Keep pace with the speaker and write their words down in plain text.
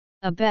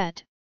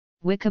ABET,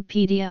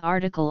 Wikipedia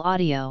article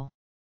audio.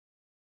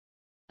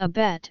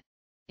 ABET,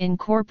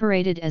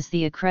 incorporated as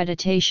the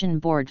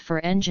Accreditation Board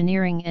for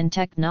Engineering and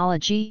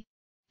Technology,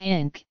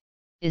 Inc.,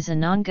 is a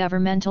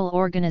non-governmental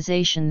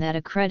organization that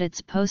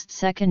accredits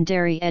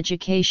post-secondary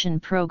education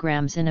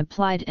programs in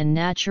applied and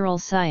natural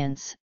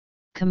science,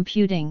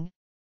 computing,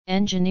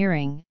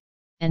 engineering,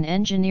 and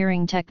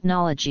engineering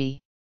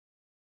technology.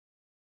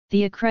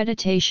 The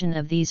accreditation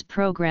of these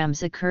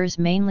programs occurs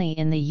mainly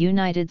in the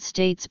United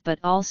States but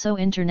also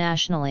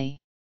internationally.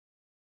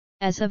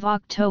 As of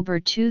October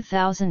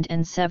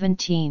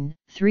 2017,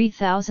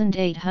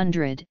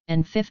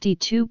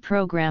 3,852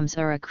 programs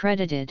are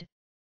accredited,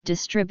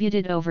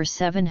 distributed over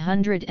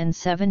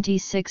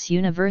 776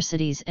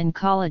 universities and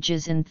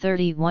colleges in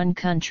 31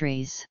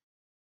 countries.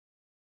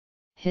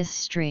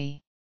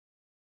 History.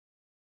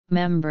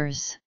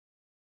 Members.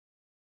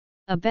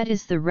 ABET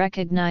is the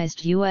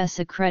recognized U.S.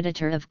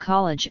 accreditor of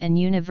college and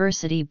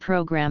university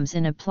programs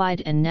in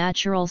applied and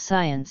natural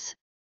science,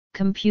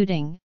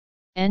 computing,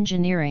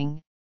 engineering,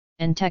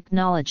 and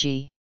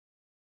technology.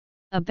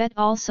 ABET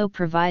also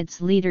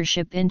provides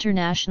leadership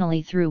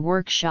internationally through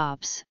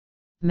workshops,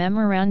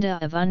 memoranda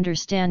of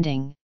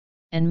understanding,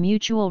 and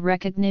mutual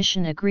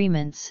recognition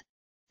agreements,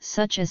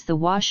 such as the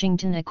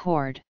Washington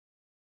Accord.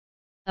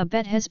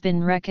 ABET has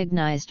been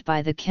recognized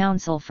by the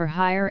Council for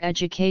Higher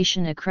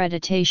Education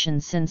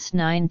Accreditation since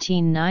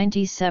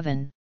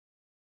 1997.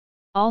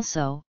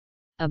 Also,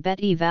 ABET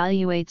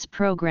evaluates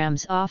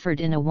programs offered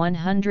in a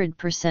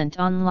 100%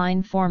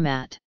 online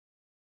format.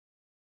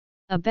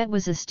 ABET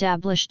was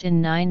established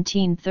in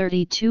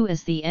 1932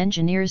 as the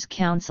Engineers'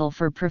 Council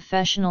for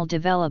Professional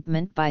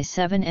Development by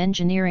 7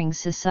 engineering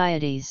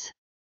societies.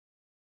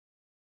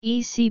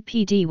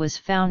 ECPD was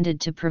founded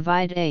to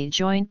provide a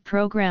joint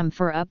program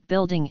for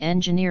upbuilding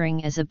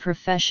engineering as a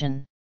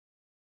profession.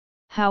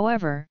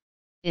 However,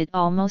 it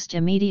almost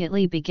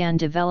immediately began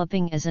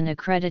developing as an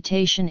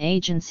accreditation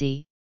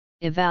agency,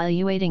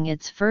 evaluating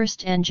its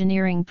first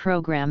engineering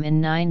program in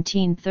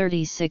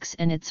 1936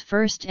 and its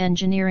first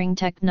engineering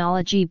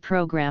technology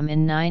program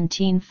in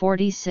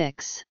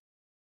 1946.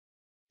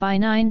 By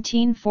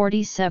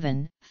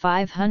 1947,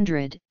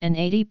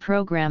 580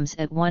 programs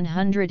at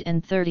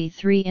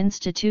 133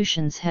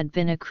 institutions had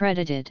been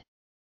accredited.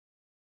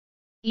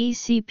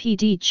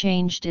 ECPD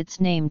changed its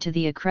name to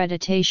the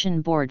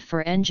Accreditation Board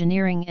for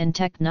Engineering and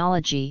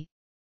Technology,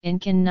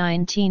 Inc. in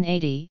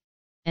 1980,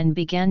 and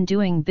began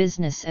doing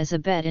business as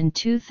ABET in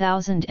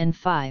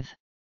 2005.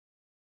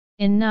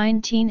 In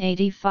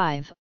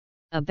 1985,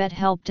 ABET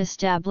helped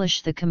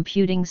establish the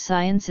Computing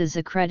Sciences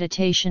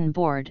Accreditation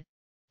Board,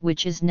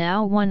 which is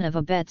now one of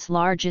ABET's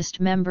largest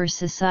member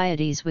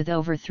societies with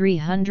over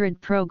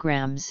 300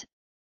 programs,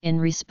 in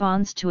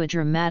response to a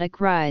dramatic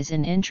rise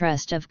in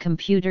interest of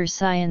computer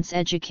science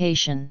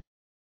education.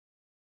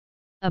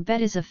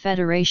 ABET is a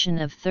federation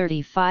of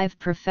 35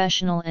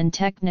 professional and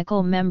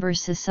technical member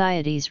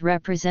societies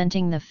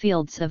representing the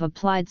fields of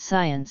applied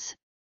science,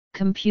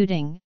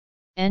 computing,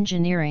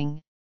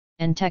 engineering,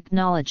 and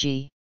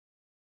technology.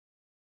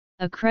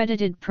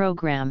 Accredited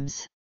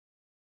programs.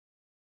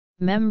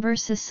 Member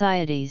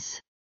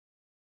societies.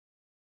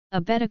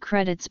 ABET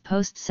accredits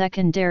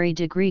post-secondary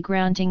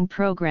degree-granting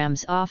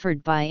programs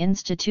offered by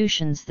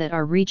institutions that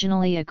are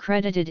regionally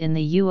accredited in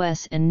the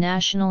U.S. and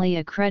nationally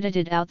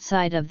accredited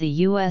outside of the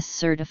U.S.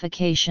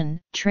 Certification,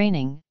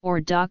 training,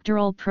 or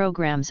doctoral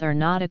programs are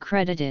not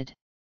accredited.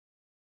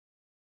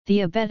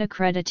 The ABET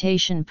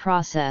accreditation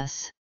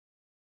process.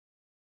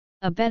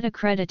 ABET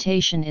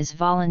accreditation is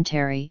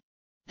voluntary.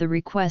 The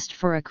request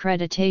for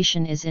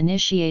accreditation is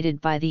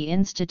initiated by the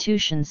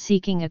institution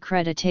seeking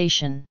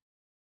accreditation.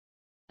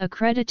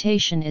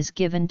 Accreditation is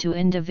given to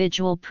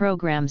individual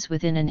programs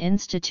within an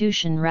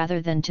institution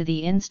rather than to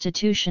the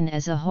institution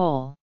as a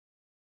whole.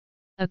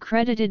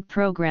 Accredited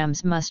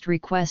programs must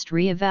request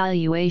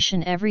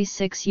re-evaluation every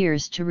 6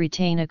 years to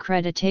retain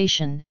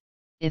accreditation.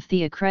 If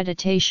the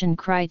accreditation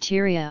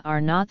criteria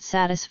are not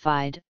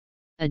satisfied,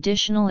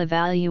 additional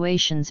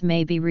evaluations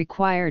may be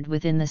required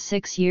within the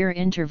 6-year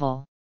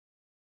interval.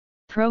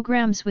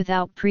 Programs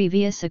without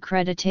previous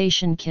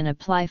accreditation can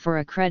apply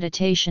for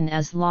accreditation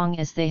as long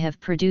as they have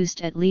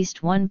produced at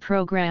least one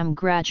program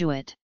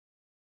graduate.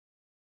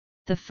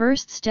 The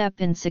first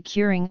step in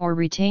securing or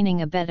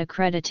retaining ABET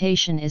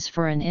accreditation is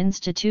for an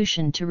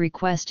institution to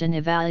request an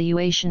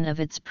evaluation of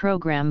its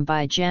program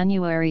by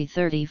January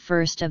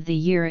 31 of the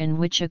year in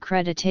which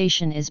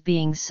accreditation is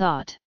being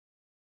sought.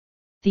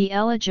 The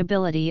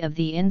eligibility of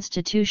the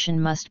institution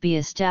must be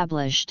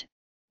established,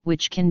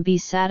 which can be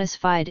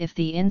satisfied if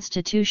the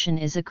institution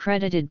is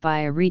accredited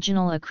by a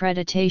regional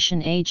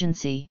accreditation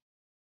agency.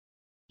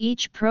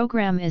 Each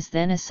program is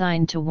then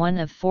assigned to one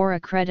of 4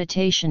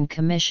 accreditation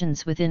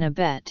commissions within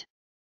ABET.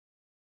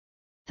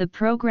 The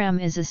program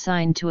is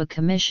assigned to a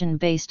commission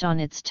based on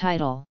its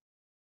title.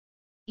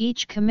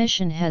 Each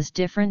commission has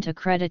different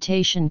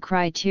accreditation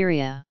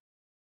criteria.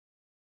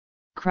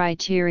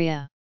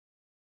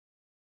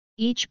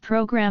 Each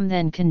program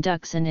then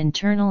conducts an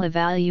internal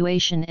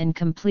evaluation and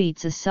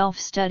completes a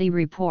self-study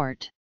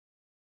report.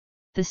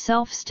 The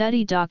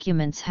self-study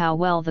documents how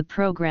well the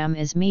program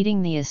is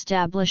meeting the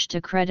established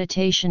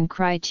accreditation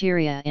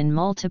criteria in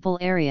multiple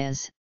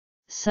areas,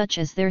 such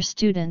as their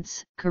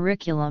students,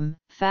 curriculum,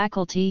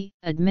 faculty,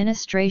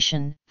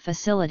 administration,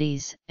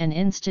 facilities, and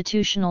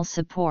institutional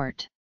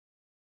support.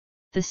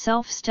 The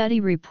self-study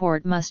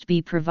report must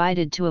be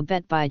provided to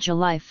ABET by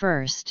July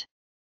 1.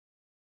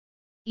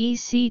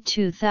 EC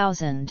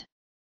 2000.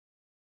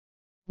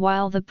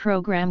 While the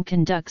program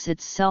conducts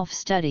its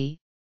self-study,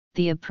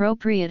 the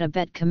appropriate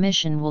ABET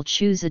commission will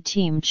choose a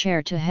team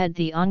chair to head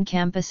the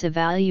on-campus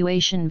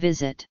evaluation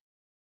visit.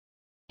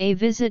 A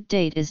visit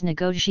date is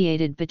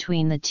negotiated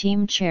between the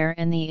team chair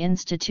and the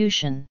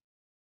institution.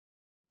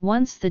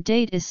 Once the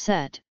date is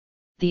set,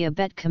 the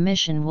ABET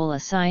commission will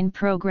assign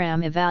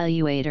program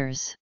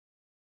evaluators.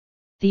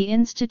 The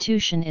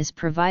institution is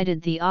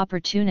provided the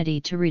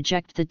opportunity to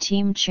reject the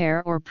team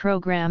chair or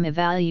program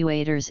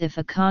evaluators if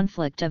a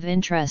conflict of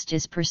interest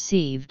is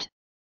perceived.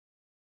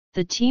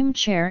 The team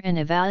chair and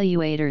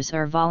evaluators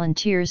are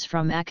volunteers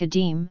from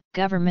academe,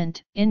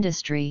 government,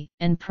 industry,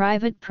 and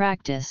private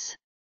practice.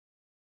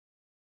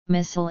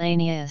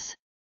 Miscellaneous.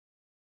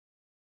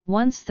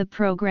 Once the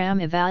program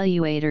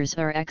evaluators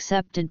are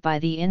accepted by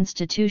the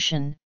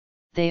institution,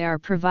 they are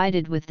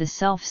provided with the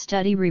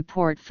self-study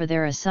report for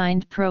their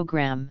assigned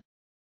program.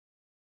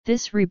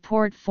 This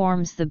report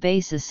forms the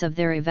basis of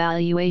their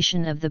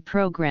evaluation of the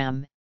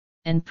program,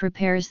 and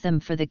prepares them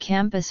for the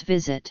campus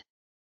visit.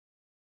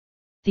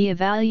 The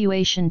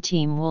evaluation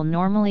team will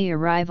normally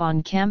arrive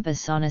on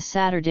campus on a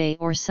Saturday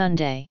or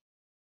Sunday.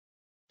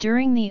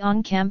 During the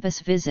on-campus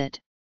visit,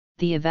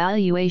 the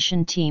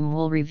evaluation team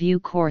will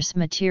review course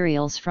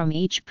materials from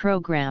each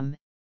program,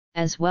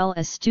 as well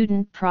as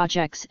student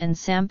projects and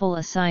sample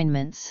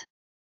assignments.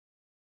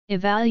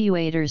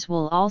 Evaluators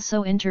will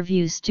also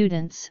interview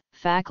students,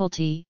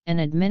 faculty, and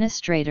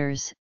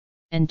administrators,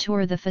 and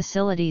tour the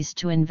facilities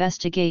to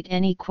investigate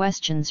any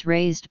questions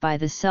raised by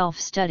the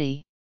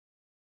self-study.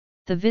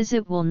 The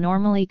visit will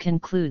normally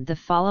conclude the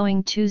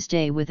following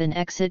Tuesday with an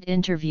exit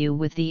interview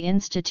with the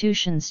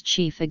institution's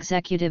chief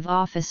executive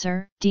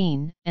officer,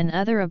 dean, and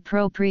other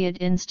appropriate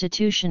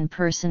institution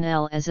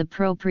personnel as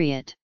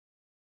appropriate.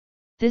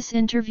 This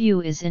interview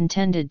is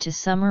intended to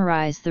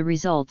summarize the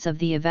results of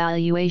the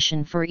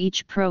evaluation for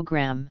each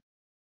program.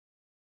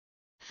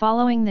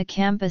 Following the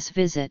campus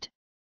visit,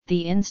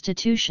 the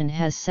institution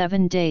has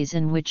 7 days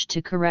in which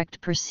to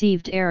correct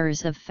perceived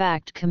errors of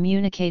fact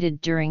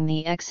communicated during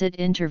the exit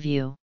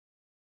interview.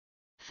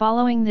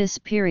 Following this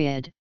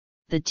period,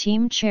 the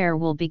team chair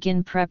will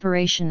begin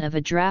preparation of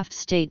a draft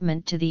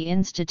statement to the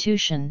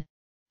institution.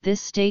 This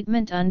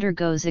statement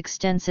undergoes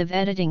extensive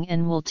editing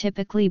and will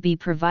typically be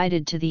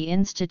provided to the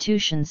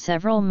institution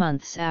several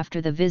months after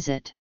the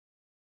visit.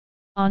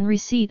 On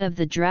receipt of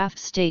the draft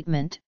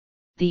statement,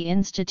 the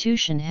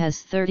institution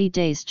has 30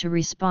 days to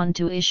respond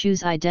to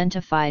issues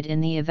identified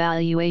in the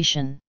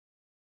evaluation.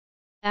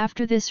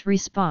 After this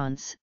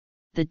response,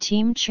 the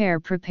team chair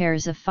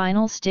prepares a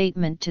final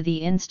statement to the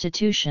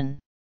institution.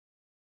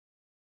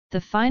 The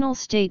final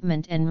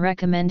statement and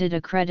recommended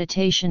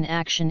accreditation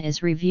action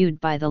is reviewed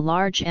by the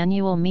large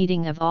annual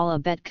meeting of all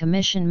ABET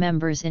Commission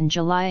members in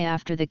July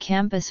after the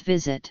campus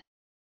visit.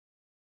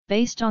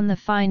 Based on the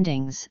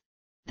findings,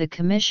 the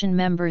Commission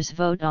members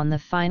vote on the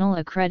final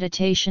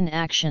accreditation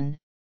action,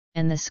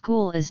 and the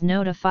school is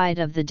notified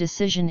of the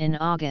decision in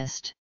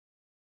August.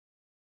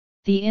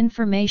 The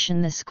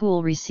information the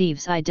school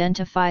receives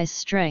identifies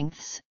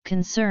strengths,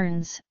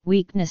 concerns,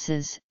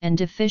 weaknesses, and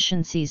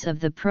deficiencies of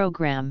the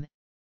program,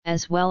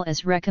 as well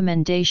as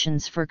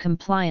recommendations for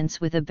compliance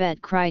with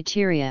ABET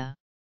criteria.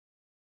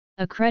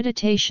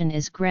 Accreditation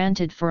is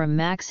granted for a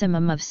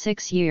maximum of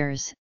 6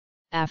 years,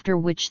 after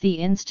which the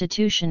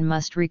institution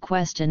must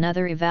request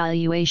another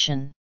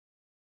evaluation.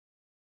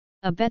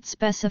 ABET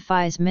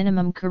specifies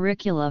minimum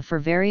curricula for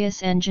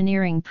various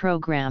engineering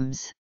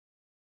programs.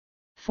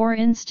 For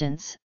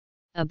instance,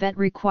 ABET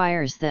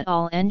requires that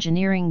all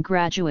engineering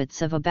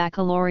graduates of a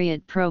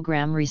baccalaureate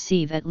program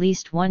receive at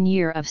least 1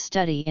 year of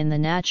study in the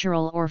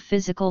natural or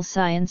physical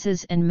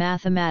sciences and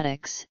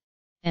mathematics,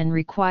 and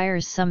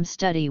requires some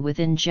study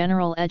within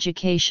general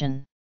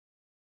education.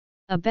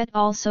 ABET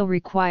also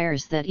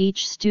requires that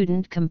each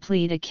student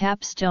complete a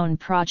capstone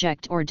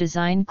project or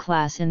design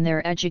class in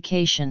their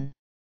education.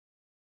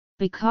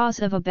 Because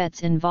of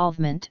ABET's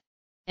involvement,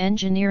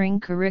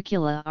 engineering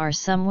curricula are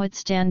somewhat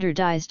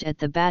standardized at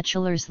the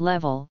bachelor's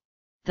level,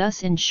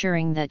 thus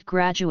ensuring that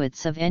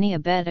graduates of any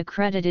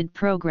ABET-accredited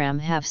program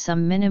have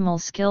some minimal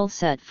skill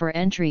set for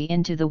entry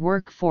into the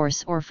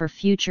workforce or for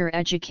future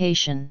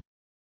education.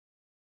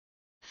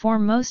 For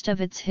most of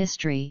its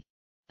history,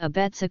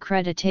 ABET's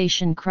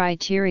accreditation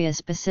criteria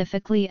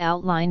specifically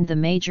outlined the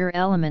major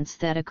elements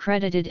that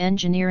accredited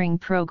engineering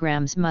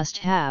programs must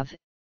have,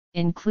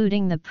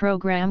 including the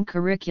program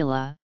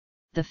curricula,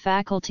 the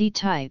faculty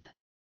type,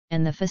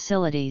 and the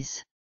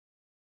facilities.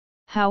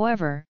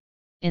 However,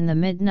 in the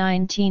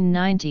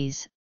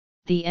mid-1990s,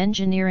 the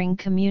engineering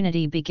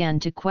community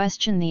began to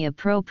question the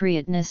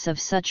appropriateness of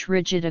such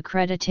rigid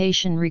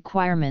accreditation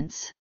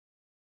requirements.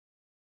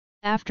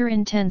 After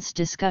intense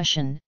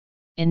discussion,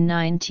 In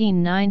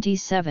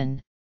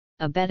 1997,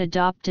 ABET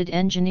adopted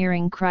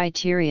Engineering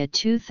Criteria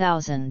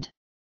 2000.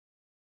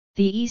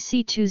 The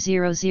EC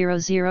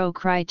 2000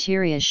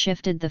 criteria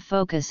shifted the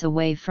focus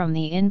away from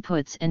the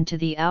inputs and to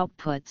the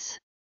outputs.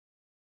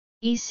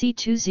 EC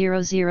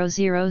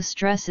 2000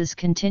 stresses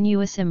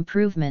continuous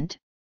improvement,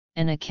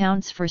 and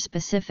accounts for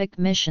specific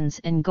missions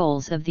and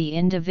goals of the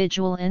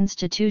individual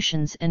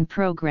institutions and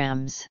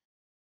programs.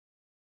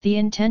 The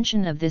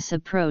intention of this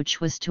approach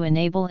was to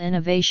enable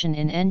innovation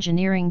in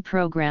engineering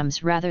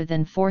programs rather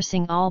than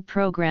forcing all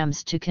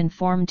programs to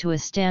conform to a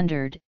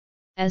standard,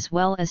 as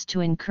well as to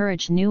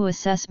encourage new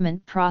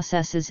assessment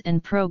processes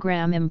and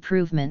program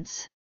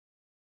improvements.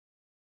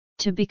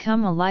 To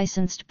become a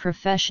licensed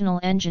professional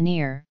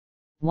engineer,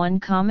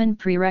 one common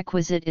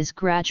prerequisite is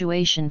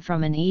graduation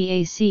from an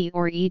EAC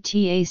or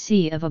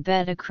ETAC of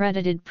ABET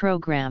accredited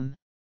program.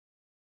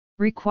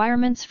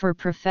 Requirements for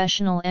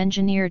professional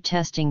engineer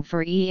testing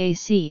for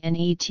EAC and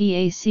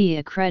ETAC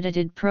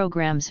accredited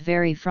programs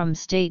vary from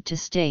state to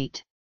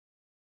state.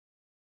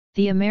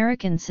 The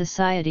American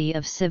Society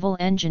of Civil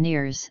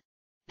Engineers,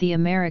 the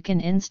American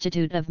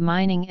Institute of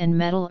Mining and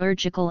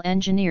Metallurgical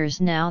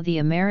Engineers, now the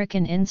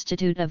American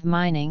Institute of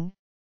Mining,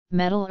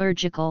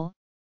 Metallurgical,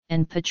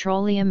 and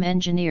Petroleum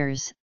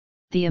Engineers,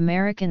 the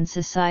American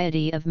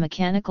Society of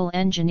Mechanical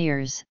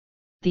Engineers,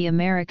 the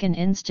American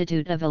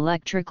Institute of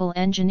Electrical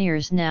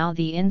Engineers, now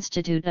the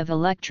Institute of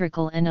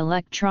Electrical and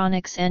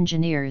Electronics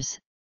Engineers,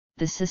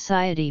 the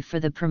Society for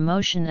the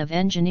Promotion of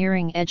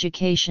Engineering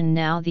Education,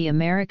 now the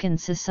American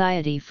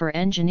Society for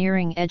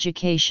Engineering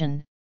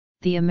Education,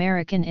 the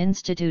American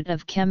Institute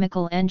of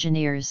Chemical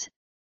Engineers,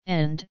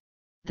 and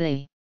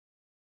the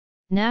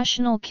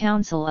National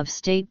Council of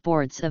State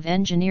Boards of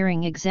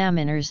Engineering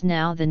Examiners,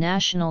 now the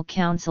National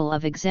Council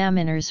of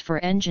Examiners for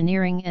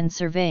Engineering and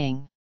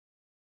Surveying.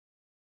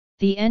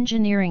 The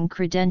Engineering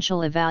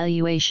Credential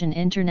Evaluation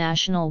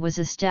International was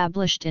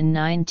established in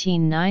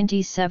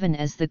 1997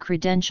 as the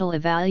Credential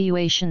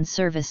Evaluation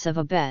Service of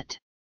ABET.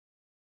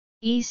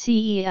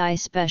 ECEI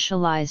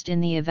specialized in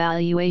the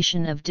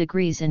evaluation of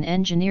degrees in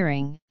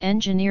engineering,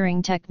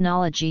 engineering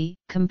technology,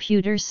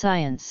 computer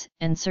science,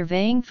 and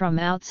surveying from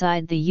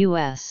outside the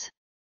U.S.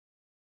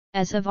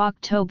 As of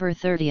October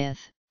 30,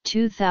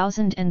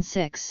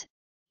 2006,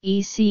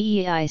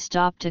 ECEI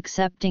stopped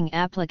accepting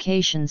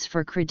applications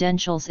for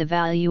credentials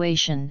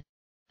evaluation,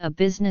 a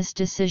business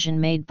decision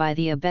made by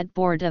the ABET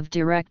Board of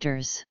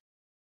Directors.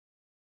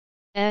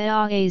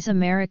 AAA's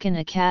American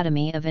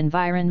Academy of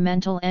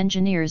Environmental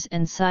Engineers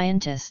and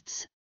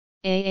Scientists,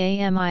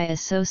 AAMI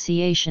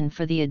Association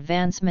for the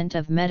Advancement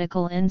of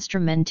Medical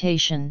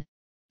Instrumentation,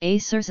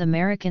 ACER's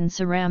American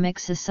Ceramic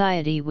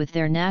Society with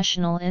their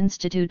National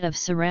Institute of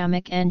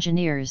Ceramic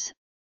Engineers,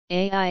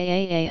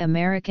 AIAA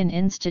American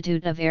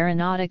Institute of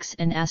Aeronautics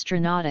and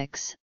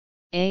Astronautics,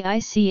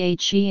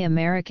 AICHE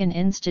American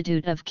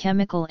Institute of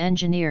Chemical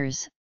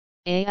Engineers,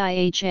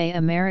 AIHA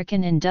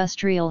American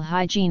Industrial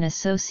Hygiene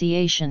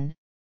Association,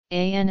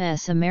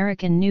 ANS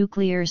American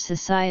Nuclear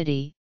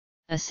Society,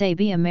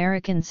 ASABI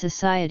American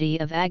Society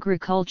of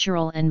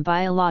Agricultural and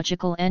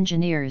Biological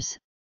Engineers,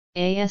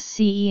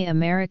 ASCE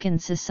American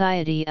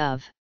Society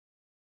of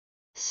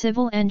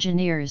Civil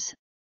Engineers,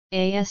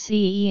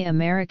 ASEE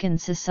American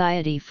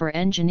Society for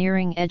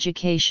Engineering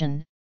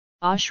Education,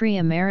 OSHRI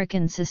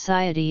American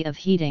Society of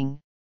Heating,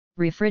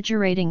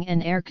 Refrigerating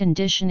and Air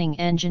Conditioning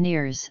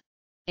Engineers,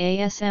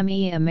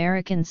 ASME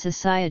American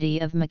Society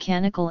of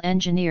Mechanical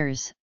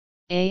Engineers,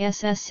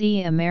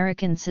 ASSE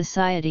American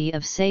Society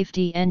of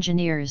Safety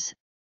Engineers,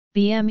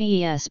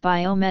 BMES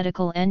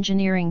Biomedical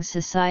Engineering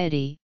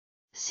Society,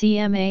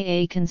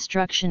 CMAA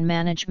Construction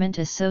Management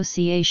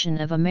Association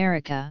of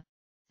America,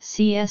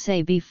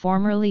 CSAB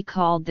formerly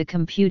called the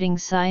Computing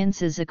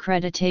Sciences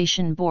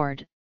Accreditation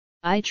Board,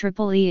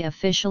 IEEE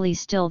officially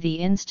still the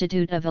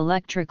Institute of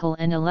Electrical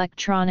and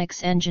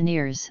Electronics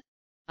Engineers,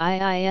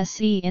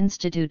 IISE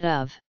Institute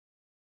of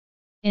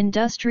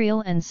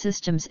Industrial and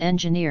Systems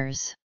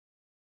Engineers.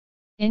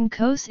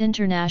 INCOS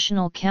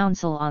International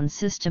Council on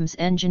Systems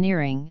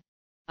Engineering,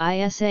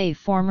 ISA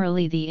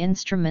formerly the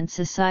Instrument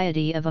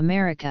Society of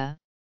America,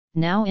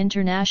 now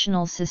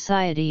International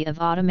Society of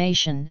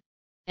Automation,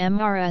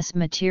 MRS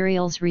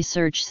Materials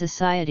Research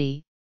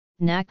Society,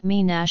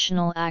 NACME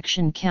National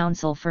Action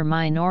Council for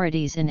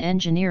Minorities in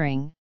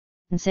Engineering,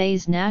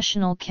 NSAI's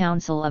National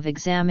Council of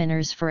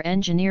Examiners for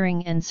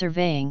Engineering and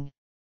Surveying,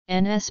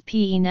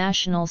 NSPE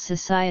National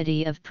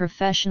Society of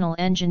Professional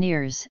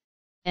Engineers,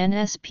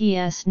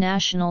 NSPS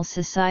National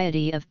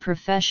Society of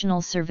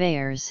Professional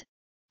Surveyors,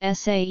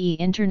 SAE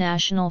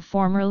International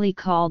formerly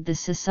called the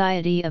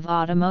Society of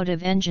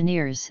Automotive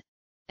Engineers,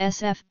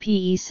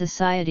 SFPE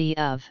Society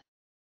of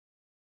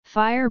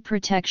Fire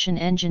Protection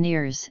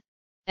Engineers,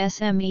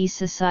 SME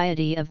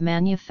Society of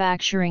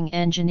Manufacturing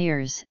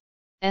Engineers,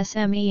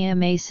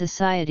 SMEMA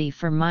Society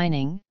for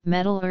Mining,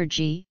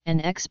 Metallurgy,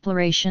 and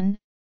Exploration,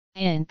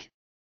 Inc.,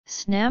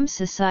 SNAM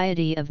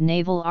Society of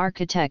Naval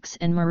Architects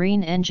and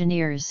Marine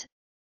Engineers,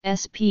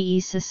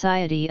 SPE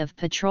Society of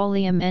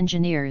Petroleum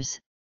Engineers,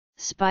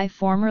 SPI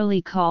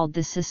formerly called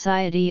the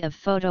Society of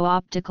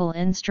Photo-Optical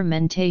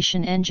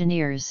Instrumentation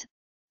Engineers,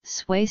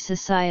 SWAY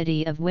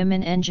Society of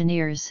Women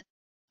Engineers,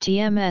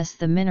 TMS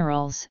the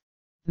Minerals,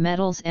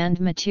 Metals and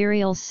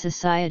Materials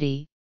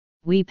Society,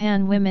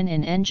 WIPAN Women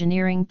in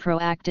Engineering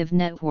Proactive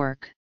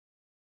Network.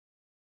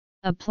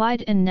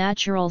 Applied and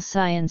Natural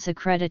Science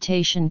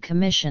Accreditation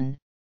Commission,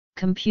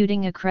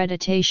 Computing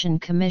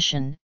Accreditation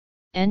Commission,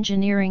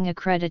 Engineering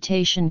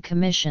Accreditation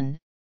Commission,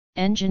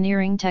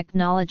 Engineering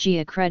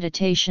Technology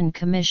Accreditation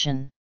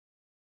Commission.